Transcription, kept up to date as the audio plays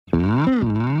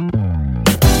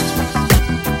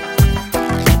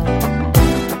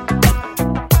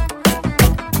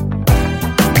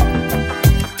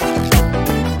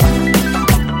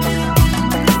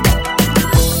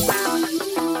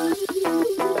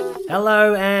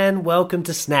Hello and welcome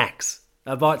to Snacks,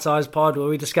 a bite-sized pod where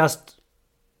we discuss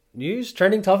news,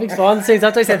 trending topics, behind the scenes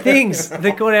updates and things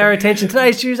that caught our attention.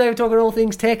 Today's Tuesday, we're talking all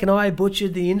things tech, and I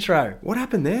butchered the intro. What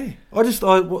happened there? I'd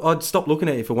stopped looking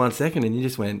at you for 1 second and you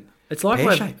just went... It's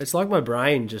like my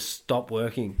brain just stopped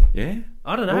working. Yeah?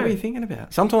 I don't know. What were you thinking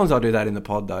about? Sometimes I do that in the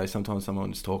pod though. Sometimes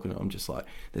someone's talking and I'm just like,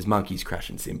 there's monkeys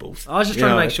crashing cymbals. I was just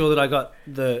trying to make sure that I got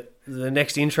the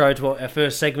next intro to our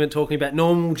first segment talking about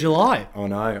Normal July. I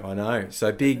know.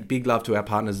 So big love to our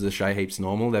partners, the Shea Heaps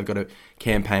Normal. They've got a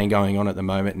campaign going on at the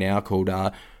moment now called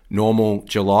Normal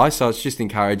July. So it's just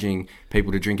encouraging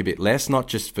people to drink a bit less, not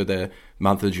just for the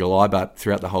month of July, but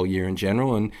throughout the whole year in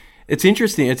general. And it's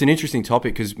interesting. It's an interesting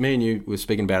topic because me and you were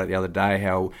speaking about it the other day,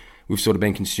 how we've sort of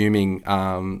been consuming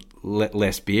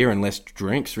less beer and less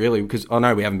drinks, really, because I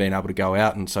know we haven't been able to go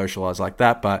out and socialise like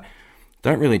that, but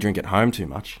don't really drink at home too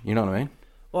much. You know what I mean?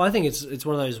 Well, I think it's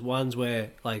one of those ones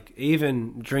where, like,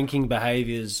 even drinking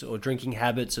behaviours or drinking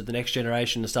habits of the next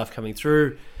generation and stuff coming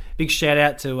through. Big shout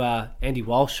out to Andy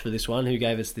Walsh for this one, who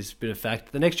gave us this bit of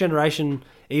fact. The next generation,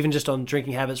 even just on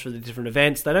drinking habits for the different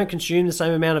events, they don't consume the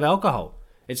same amount of alcohol.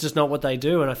 It's just not what they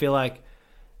do, and I feel like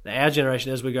our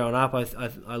generation, as we're growing up,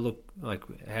 I look like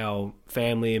how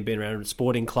family and being around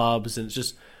sporting clubs, and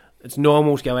it's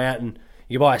normal to go out and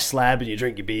you buy a slab and you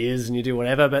drink your beers and you do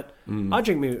whatever. But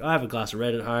I have a glass of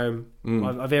red at home.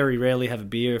 I very rarely have a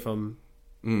beer if I'm.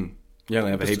 You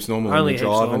only have a Heaps Normal when you're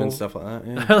driving and stuff like that.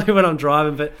 Yeah. Only when I'm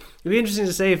driving, but it'd be interesting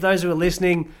to see if those who are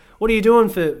listening, what are you doing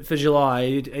for July? Are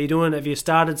you doing? Have you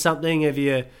started something? Have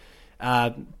you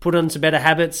put on some better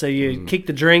habits? So you kick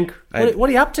the drink? What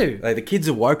are you up to? The kids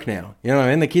are woke now. You know what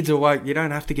I mean? The kids are woke. You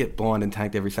don't have to get blind and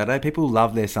tanked every Saturday. People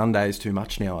love their Sundays too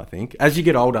much now, I think. As you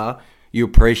get older, you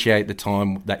appreciate the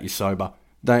time that you're sober,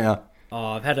 don't you? Oh,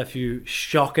 I've had a few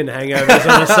shocking hangovers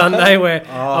on a Sunday where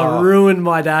I ruined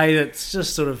my day that's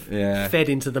just sort of fed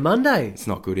into the Monday. It's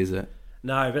not good, is it?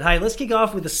 No, but hey, let's kick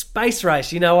off with the space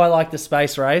race. You know I like the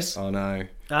space race. I know.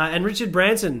 And Richard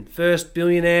Branson, first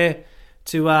billionaire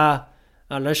to...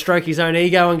 stroke his own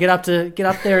ego and get up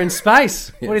there in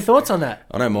space. What are your thoughts on that?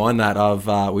 I don't mind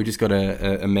that. We just got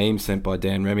a meme sent by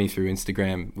Dan Remy through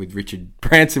Instagram with Richard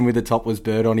Branson with a topless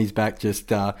bird on his back,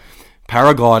 just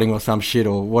paragliding or some shit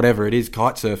or whatever it is,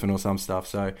 kite surfing or some stuff.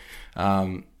 So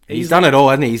he's done it all,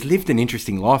 hasn't he? He's lived an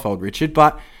interesting life, old Richard.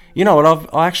 But you know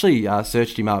what? I actually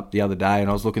searched him up the other day and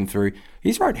I was looking through.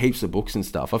 He's wrote heaps of books and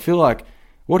stuff. I feel like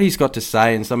what he's got to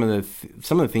say and some of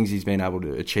the things he's been able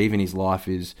to achieve in his life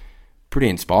is pretty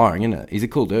inspiring, isn't it? He's a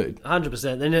cool dude.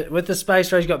 100%. Then with the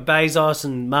space race, you've got Bezos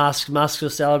and Musk. Musk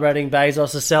is celebrating.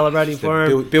 Bezos is celebrating for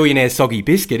him. Billionaire soggy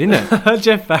biscuit, isn't it?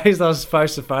 Jeff Bezos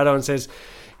posts a photo and says,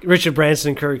 Richard Branson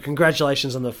and crew,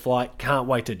 congratulations on the flight. Can't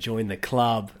wait to join the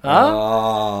club. Huh?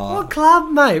 Oh. What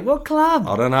club, mate? What club?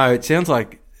 I don't know. It sounds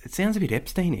a bit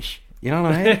Epsteinish. You know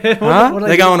what I mean?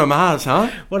 They're going to Mars,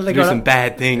 huh? What do they do some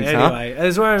bad things, anyway,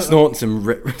 huh? Snorting some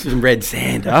red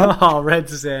sand, huh? Oh, red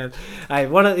sand. Hey,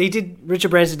 Richard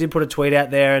Branson did put a tweet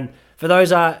out there, and for those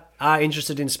that are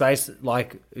interested in space,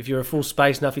 like if you're a full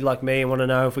space nuffy like me and want to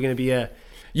know if we're going to be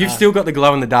You've still got the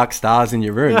glow-in-the-dark stars in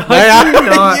your room.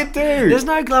 No, you do. There's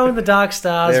no glow-in-the-dark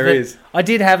stars. There is. I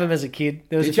did have them as a kid.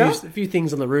 There was a few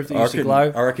things on the roof that used to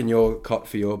glow. I reckon your cot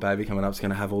for your baby coming up is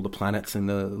going to have all the planets and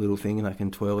the little thing, and they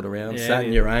can twirl it around.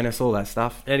 Saturn, Uranus, all that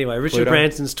stuff. Anyway, Richard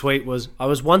Branson's tweet was, I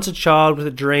was once a child with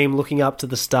a dream looking up to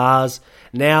the stars.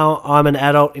 Now I'm an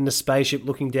adult in a spaceship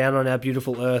looking down on our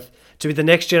beautiful Earth. To be the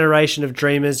next generation of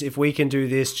dreamers, if we can do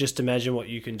this, just imagine what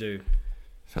you can do.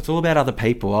 So it's all about other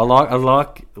people. I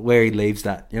like where he leaves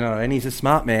that, you know. And he's a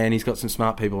smart man. He's got some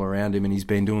smart people around him, and he's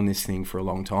been doing this thing for a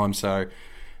long time. So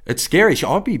it's scary.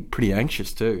 I'd be pretty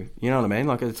anxious too. You know what I mean?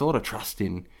 Like, it's a lot of trust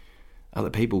in other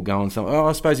people going somewhere. Oh,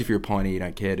 I suppose if you're a pioneer, you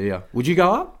don't care, do you? Would you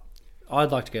go up?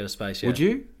 I'd like to go to space. Yeah. Would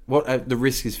you? What the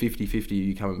risk is 50-50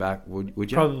 you coming back?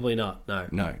 Would you? Probably not. No,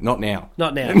 not now.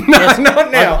 Not now.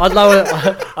 Not now.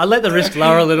 I'd let the risk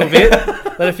lower a little bit.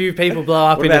 Let a few people blow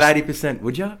up. What about 80%?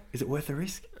 Would you? Is it worth the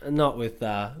risk? Not with.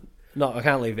 I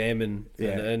can't leave them and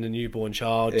a newborn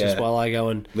child just while I go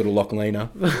and little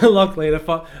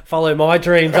Locklina. Follow my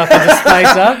dreams up into space.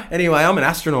 Huh? Anyway, I'm an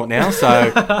astronaut now,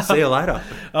 so see you later.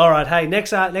 All right. Hey,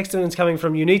 next one's coming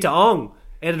from Unita Ong,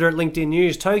 editor at LinkedIn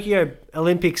News. Tokyo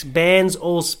Olympics bans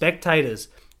all spectators.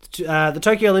 The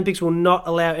Tokyo Olympics will not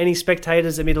allow any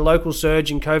spectators amid a local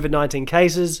surge in COVID-19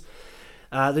 cases.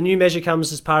 The new measure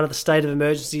comes as part of the state of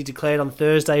emergency declared on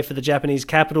Thursday for the Japanese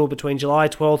capital between July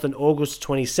 12th and August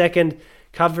 22nd,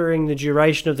 covering the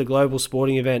duration of the global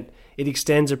sporting event. It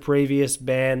extends a previous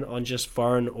ban on just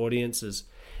foreign audiences.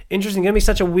 Interesting. Going to be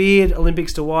such a weird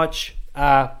Olympics to watch in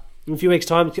a few weeks'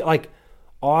 time. Like,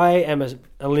 I am an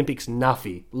Olympics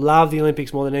nuffy. Love the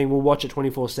Olympics more than anything. We'll watch it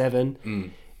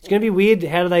 24/7. It's going to be weird.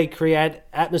 How do they create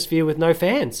atmosphere with no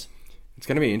fans? It's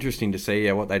going to be interesting to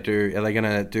see what they do. Are they going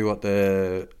to do what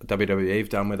the WWE have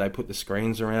done, where they put the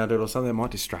screens around it or something that might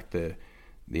distract the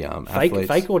athletes?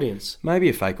 Fake audience. Maybe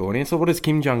a fake audience. Or what does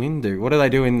Kim Jong-un do? What do they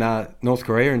do in North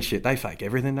Korea and shit? They fake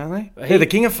everything, don't they? They're the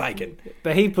king of faking.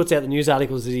 But he puts out the news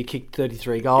articles that he kicked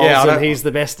 33 goals and he's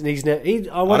the best. And he's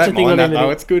I watched a thing on him.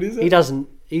 It's good, is it? He doesn't.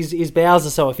 His bowels are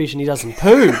so efficient. He doesn't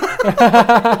poo.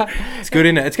 It's good,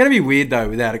 isn't it? It's going to be weird though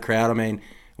without a crowd. I mean,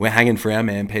 we're hanging for our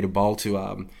man Peter Bowl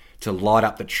to light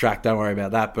up the track. Don't worry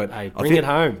about that. But hey, bring it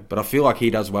home. But I feel like he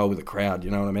does well with the crowd.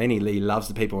 You know what I mean? He loves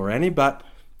the people around him. But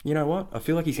you know what? I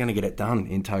feel like he's going to get it done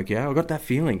in Tokyo. I've got that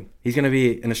feeling. He's going to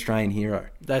be an Australian hero.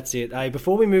 That's it. Hey,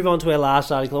 before we move on to our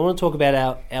last article, I want to talk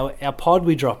about our pod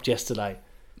we dropped yesterday.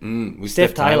 With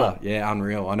Steph Taylor. Yeah,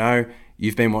 unreal. I know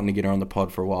you've been wanting to get her on the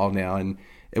pod for a while now. And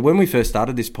when we first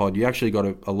started this pod, you actually got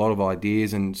a lot of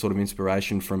ideas and sort of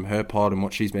inspiration from her pod and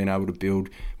what she's been able to build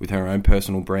with her own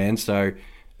personal brand. So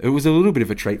it was a little bit of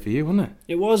a treat for you, wasn't it?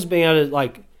 It was being able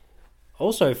to,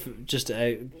 also just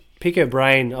pick her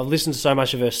brain. I've listened to so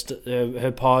much of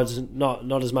her pods,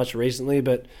 not as much recently,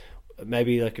 but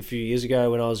maybe like a few years ago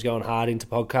when I was going hard into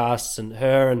podcasts and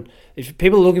her. And if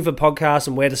people are looking for podcasts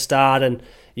and where to start, and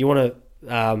you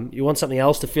want something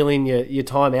else to fill in your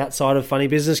time outside of Funny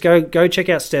Business, go check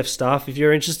out Steph's stuff. If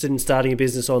you're interested in starting a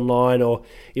business online, or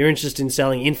you're interested in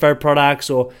selling info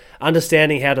products, or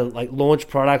understanding how to launch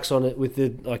products on it with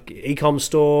the e-com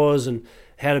stores, and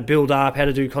how to build up, how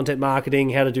to do content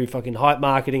marketing, how to do fucking hype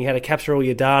marketing, how to capture all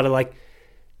your data,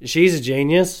 she's a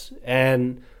genius.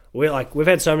 And we've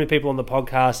had so many people on the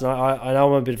podcast, and I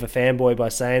know I'm a bit of a fanboy by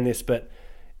saying this, but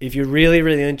if you're really,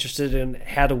 really interested in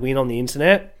how to win on the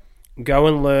internet, go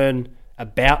and learn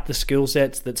about the skill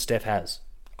sets that Steph has.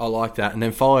 I like that. And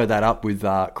then follow that up with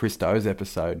Chris Doe's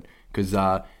episode, because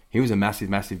he was a massive,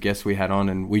 massive guest we had on,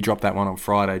 and we dropped that one on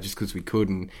Friday just because we could.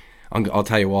 And I'll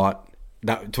tell you what,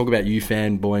 talk about you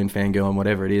fanboy and fangirl and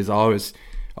whatever it is, I was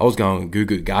going goo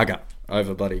goo gaga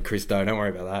over bloody Chris Doe. Don't worry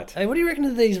about that. Hey, what do you reckon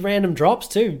of these random drops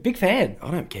too? Big fan.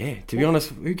 I don't care. To be honest,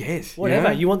 who cares?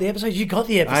 Whatever. You want the episode? You got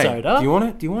the episode, hey, huh? Do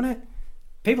you want it?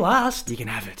 People asked. You can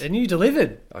have it. And you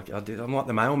delivered. I did. I'm like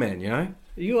the mailman, you know?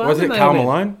 You are. Was it Carl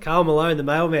Malone? Carl Malone, the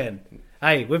mailman.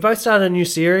 Hey, we've both started a new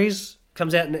series.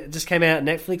 Just came out on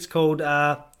Netflix called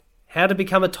How to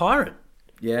Become a Tyrant.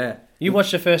 Yeah. You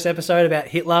watched the first episode about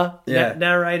Hitler,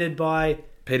 narrated by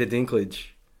Peter Dinklage.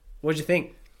 What did you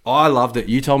think? I loved it.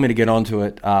 You told me to get onto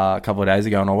it a couple of days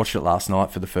ago, and I watched it last night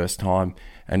for the first time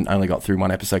and only got through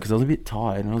one episode because I was a bit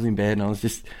tired and I was in bed and I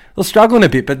was struggling a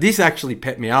bit. But this actually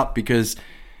pepped me up because,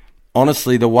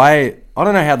 honestly, the way... I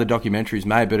don't know how the documentary is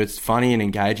made, but it's funny and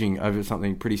engaging over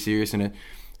something pretty serious, and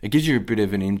it gives you a bit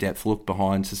of an in-depth look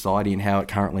behind society and how it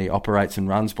currently operates and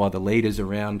runs by the leaders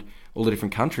around all the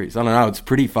different countries. I don't know, it's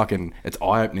pretty fucking... It's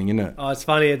eye-opening, isn't it? Oh, it's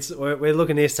funny. We're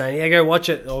looking at this saying, yeah, go watch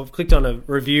it. I've clicked on a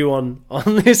review on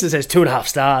this. It says 2.5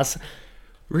 stars.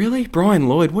 Really? Brian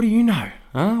Lloyd, what do you know?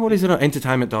 Huh? What is it on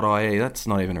entertainment.ie? That's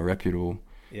not even a reputable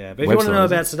Yeah, but if you want to know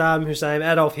about Saddam Hussein,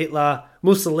 Adolf Hitler,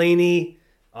 Mussolini...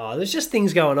 Oh, there's just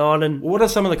things going on. And what are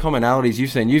some of the commonalities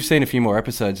you've seen? You've seen a few more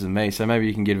episodes than me, so maybe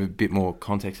you can give a bit more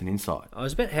context and insight.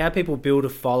 It's about how people build a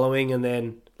following and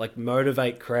then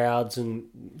motivate crowds, and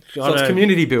so it's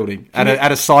community building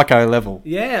at a psycho level.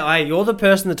 Yeah, you're the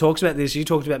person that talks about this. You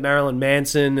talked about Marilyn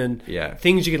Manson and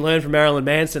things you can learn from Marilyn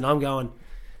Manson. I'm going,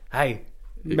 hey,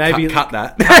 maybe cut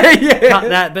that, cut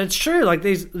that. But it's true.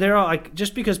 There are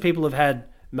just because people have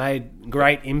made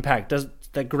great impact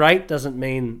doesn't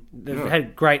mean they've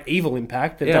had great evil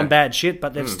impact. They've done bad shit,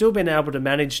 but they've still been able to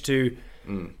manage to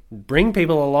bring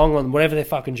people along on whatever their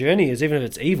fucking journey is, even if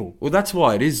it's evil. Well, that's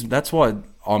why it is. That's why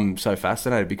I'm so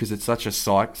fascinated, because it's such a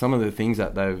some of the things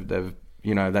that they've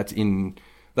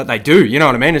that they do. You know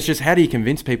what I mean? It's just, how do you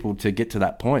convince people to get to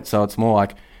that point? So it's more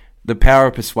like the power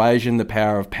of persuasion, the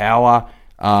power of power,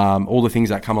 all the things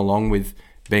that come along with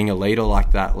being a leader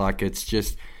like that. It's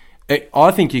just...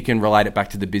 I think you can relate it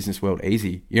back to the business world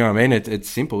easy. You know what I mean? It's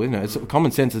simple, isn't it? It's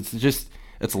common sense.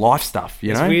 It's life stuff,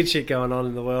 you know? There's weird shit going on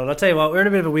in the world. I'll tell you what, we're in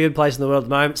a bit of a weird place in the world at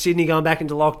the moment. Sydney going back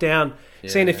into lockdown,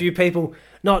 seeing a few people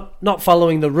not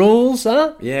following the rules,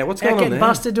 huh? Yeah, what's going on getting there?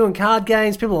 busted doing card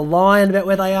games. People are lying about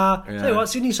where they are. Yeah. Tell you what,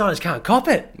 Sydney siders can't cop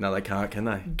it. No, they can't, can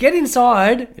they? Get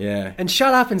inside Yeah. and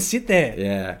shut up and sit there.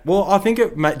 Yeah. Well, I think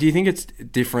do you think it's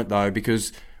different, though?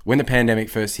 Because... when the pandemic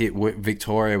first hit,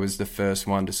 Victoria was the first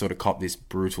one to sort of cop this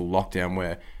brutal lockdown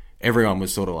where everyone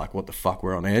was sort of like, what the fuck,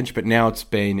 we're on edge. But now it's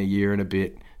been a year and a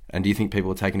bit. And do you think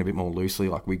people are taking it a bit more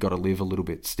loosely? We got to live a little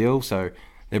bit still. So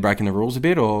they're breaking the rules a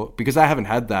bit, or because they haven't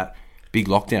had that big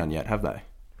lockdown yet, have they?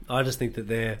 I just think that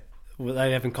they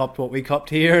haven't copped what we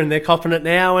copped here, and they're copping it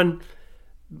now. And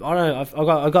I don't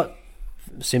know. I've got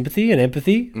sympathy and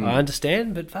empathy. I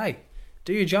understand, but hey,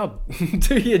 do your job.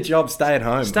 Do your job. Stay at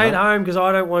home. Stay at home, because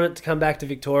I don't want it to come back to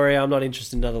Victoria. I'm not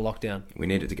interested in another lockdown. We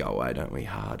need it to go away, don't we?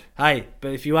 Hard. Hey,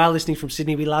 but if you are listening from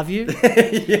Sydney, we love you.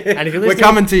 And if you're We're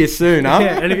coming to you soon, huh?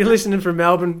 yeah, and if you're listening from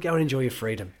Melbourne, go and enjoy your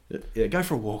freedom. Yeah, go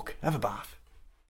for a walk. Have a bath.